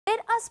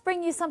us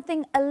bring you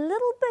something a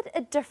little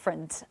bit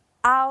different.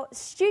 Our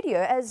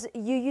studio, as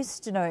you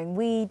used to knowing,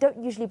 we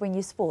don't usually bring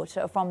you sport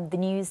from the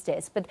news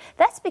desk, but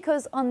that's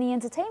because on the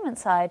entertainment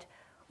side,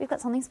 we've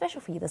got something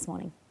special for you this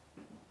morning.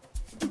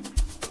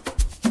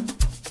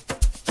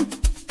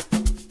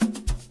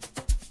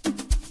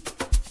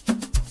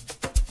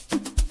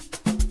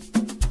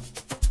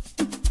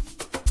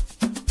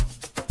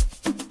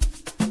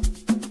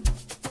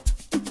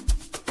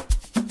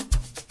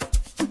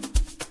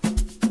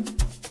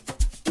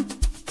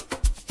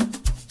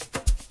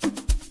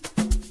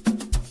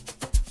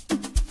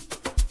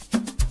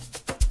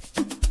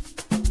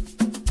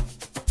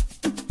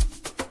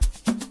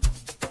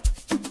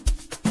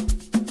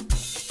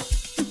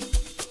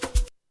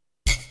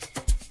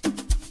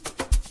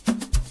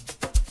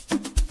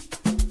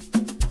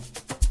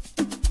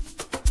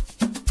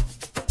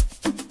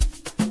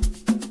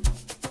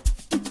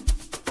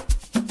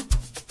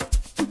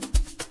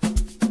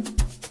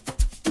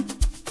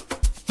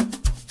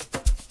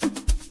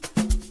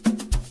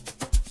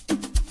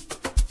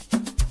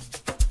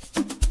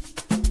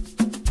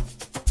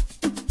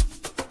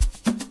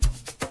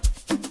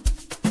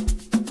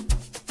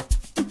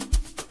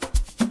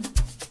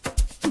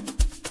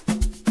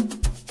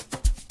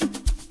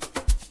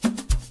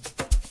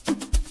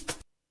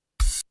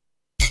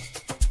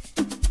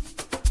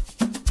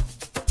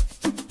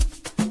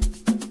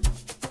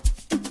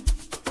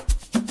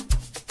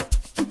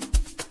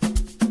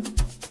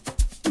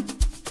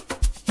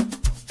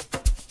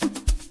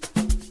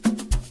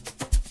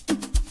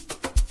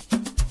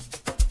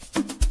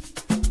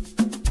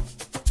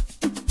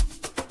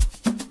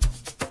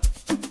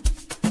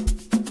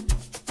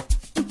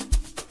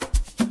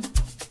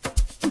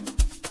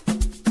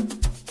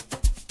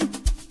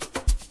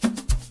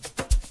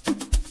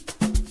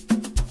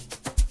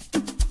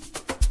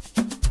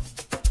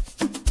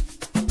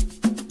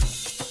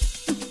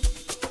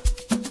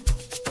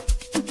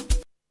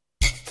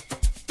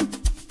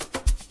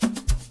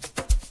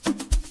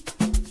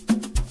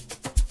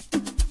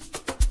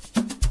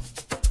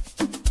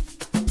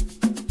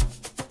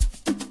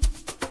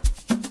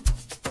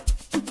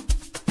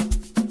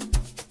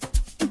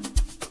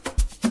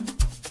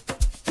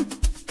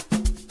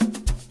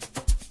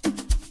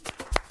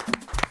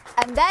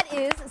 And that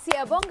is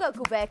Siyabonga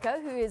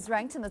Kubeka, who is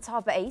ranked in the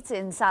top 8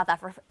 in South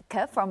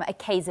Africa from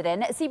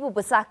KZN. Sibu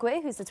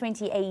Busakwe, who's the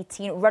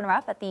 2018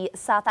 runner-up at the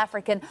South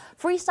African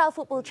Freestyle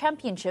Football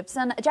Championships,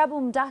 and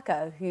Jabu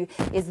Mdaka, who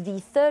is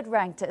the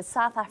 3rd-ranked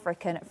South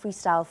African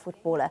freestyle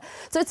footballer.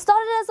 So it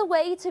started as a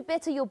way to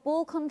better your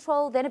ball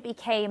control, then it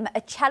became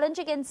a challenge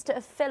against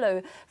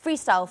fellow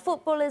freestyle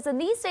footballers,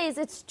 and these days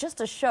it's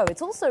just a show.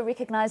 It's also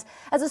recognized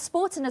as a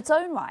sport in its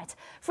own right.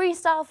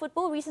 Freestyle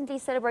football recently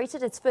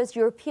celebrated its first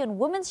European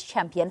Women's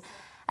Champion,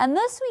 and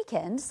this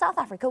weekend South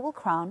Africa will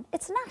crown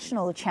its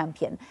national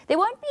champion. There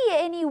won't be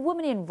any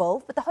women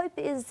involved, but the hope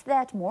is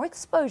that more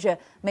exposure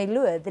may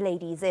lure the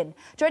ladies in.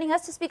 Joining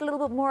us to speak a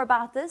little bit more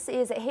about this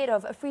is head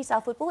of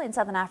freestyle football in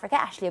Southern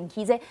Africa, Ashley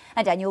Mkhize,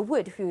 and Daniel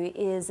Wood, who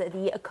is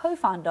the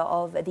co-founder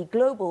of the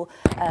Global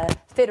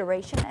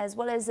Federation, as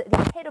well as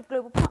the head of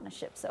global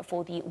partnerships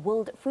for the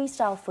World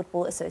Freestyle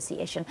Football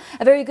Association.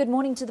 A very good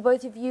morning to the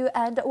both of you,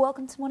 and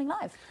welcome to Morning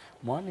Live.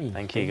 Morning.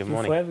 Thank you. Good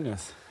morning. For having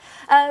us.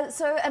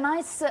 So a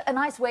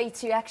nice way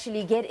to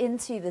actually get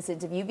into this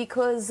interview,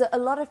 because a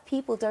lot of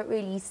people don't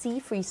really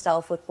see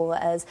freestyle football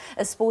as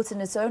a sport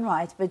in its own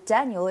right. But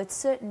Daniel, it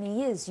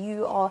certainly is.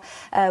 You are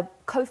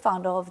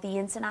co-founder of the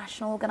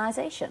international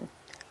organisation.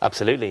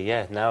 Absolutely,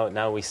 yeah.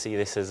 Now we see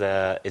this as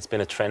it's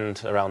been a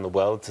trend around the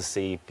world to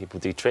see people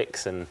do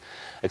tricks and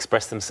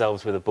express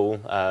themselves with a ball.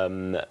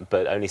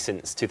 But only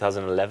since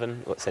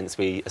 2011, since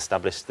we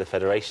established the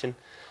federation,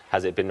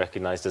 has it been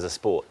recognised as a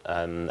sport.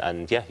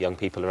 And yeah, young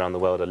people around the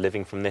world are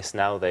living from this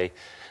now. They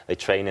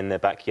train in their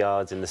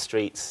backyards, in the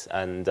streets,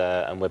 and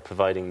we're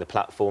providing the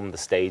platform, the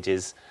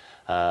stages,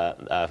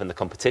 and the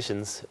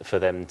competitions for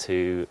them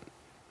to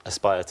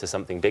aspire to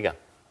something bigger.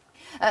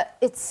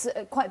 It's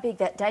quite big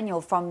that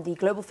Daniel from the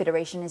Global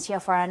Federation is here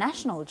for our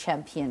national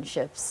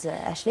championships,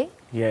 Ashley.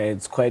 Yeah,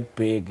 it's quite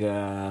big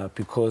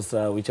because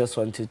we just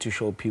wanted to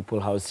show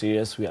people how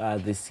serious we are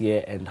this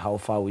year and how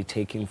far we're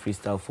taking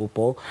freestyle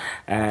football.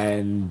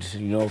 And,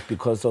 you know,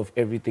 because of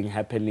everything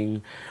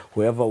happening,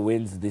 whoever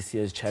wins this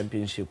year's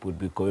championship would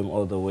be going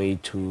all the way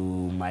to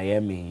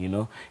Miami, you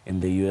know, in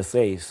the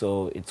USA.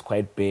 So it's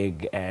quite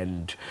big,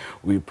 and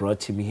we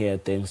brought him here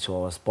thanks to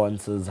our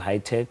sponsors, High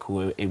Tech, who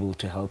were able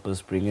to help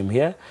us bring him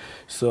here.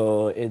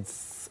 So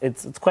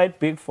it's quite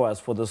big for us,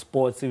 for the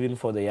sports, even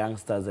for the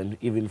youngsters and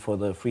even for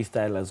the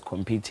freestylers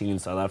competing in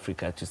South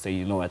Africa, to say,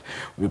 you know what,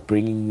 we're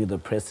bringing you the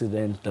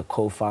president, the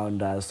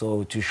co-founder,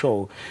 so to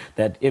show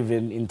that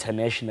even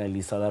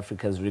internationally South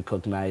Africa is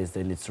recognized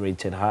and it's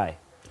rated high.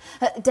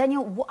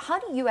 Daniel, how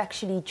do you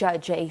actually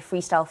judge a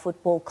freestyle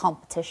football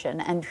competition,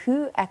 and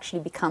who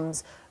actually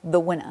becomes the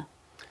winner?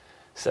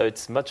 So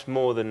it's much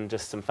more than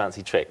just some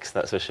fancy tricks,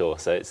 that's for sure.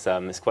 So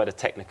it's quite a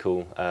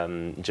technical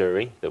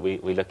jury that we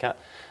look at.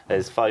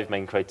 There's 5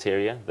 main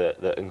criteria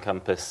that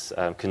encompass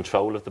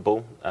control of the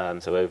ball,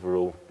 so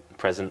overall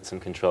presence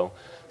and control.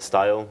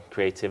 Style,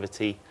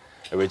 creativity,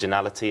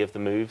 originality of the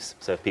moves.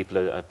 So if people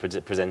are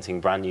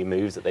presenting brand new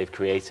moves that they've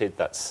created,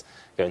 that's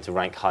going to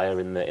rank higher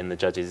in the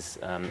judges'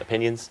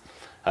 opinions.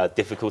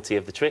 Difficulty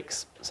of the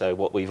tricks. So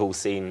what we've all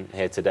seen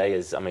here today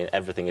is, I mean,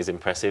 everything is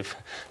impressive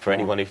for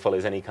anyone who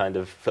follows any kind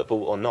of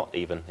football or not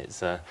even.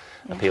 It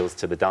appeals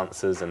to the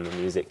dancers and the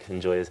music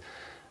enjoyers.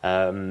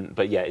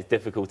 But yeah,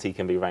 difficulty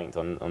can be ranked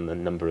on the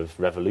number of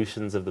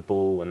revolutions of the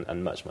ball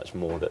and much, much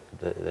more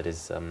that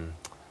is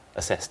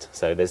assessed.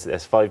 So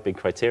there's 5 big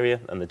criteria,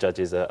 and the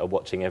judges are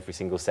watching every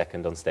single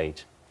second on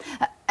stage.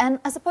 And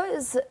I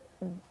suppose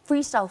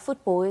freestyle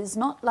football is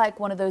not like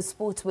one of those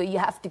sports where you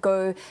have to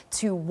go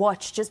to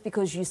watch just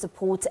because you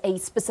support a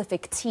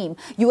specific team.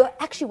 You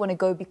actually want to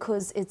go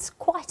because it's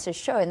quite a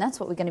show, and that's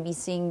what we're going to be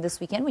seeing this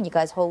weekend when you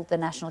guys hold the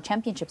national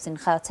championships in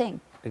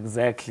Gauteng.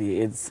 Exactly.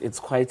 It's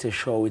quite a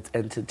show. It's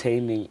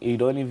entertaining. You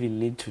don't even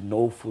need to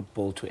know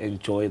football to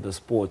enjoy the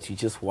sport. You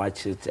just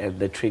watch it, and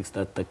the tricks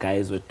that the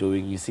guys were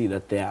doing, you see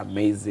that they're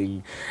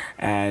amazing.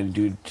 And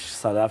dude,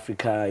 South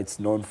Africa, it's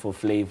known for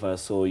flavor,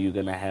 so you're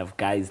going to have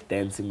guys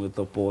dancing with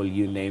the ball,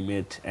 you name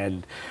it,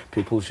 and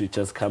people should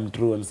just come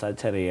through on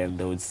Saturday and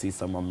they would see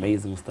some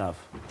amazing stuff.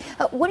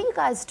 What are you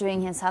guys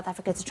doing here in South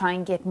Africa to try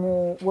and get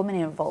more women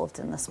involved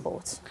in the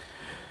sport?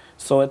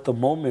 So at the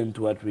moment,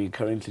 what we're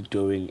currently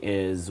doing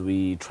is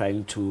we're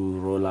trying to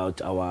roll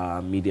out our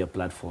media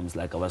platforms,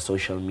 like our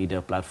social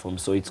media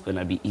platforms, so it's going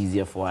to be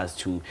easier for us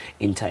to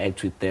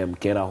interact with them,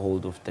 get a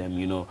hold of them,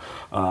 you know.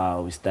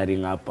 We're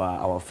starting up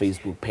our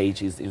Facebook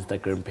pages,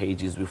 Instagram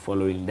pages, we're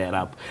following that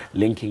up,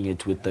 linking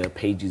it with the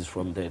pages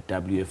from the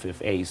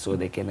WFFA so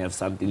they can have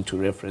something to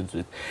reference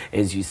with.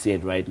 As you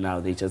said, right now,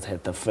 they just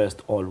had the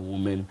first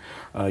all-women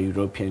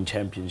European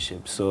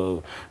Championship.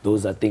 So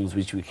those are things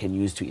which we can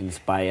use to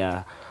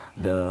inspire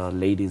the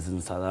ladies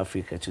in South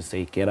Africa to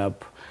say, get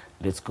up,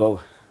 let's go.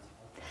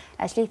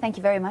 Ashley, thank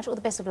you very much. All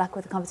the best of luck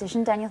with the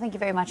competition. Daniel, thank you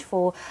very much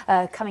for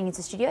coming into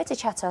the studio to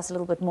chat to us a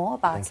little bit more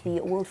about the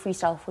World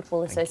Freestyle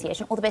Football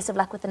Association. All the best of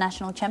luck with the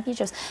national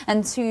championships,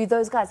 and to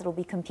those guys that will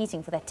be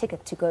competing for that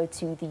ticket to go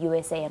to the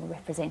USA and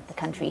represent the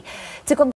country. To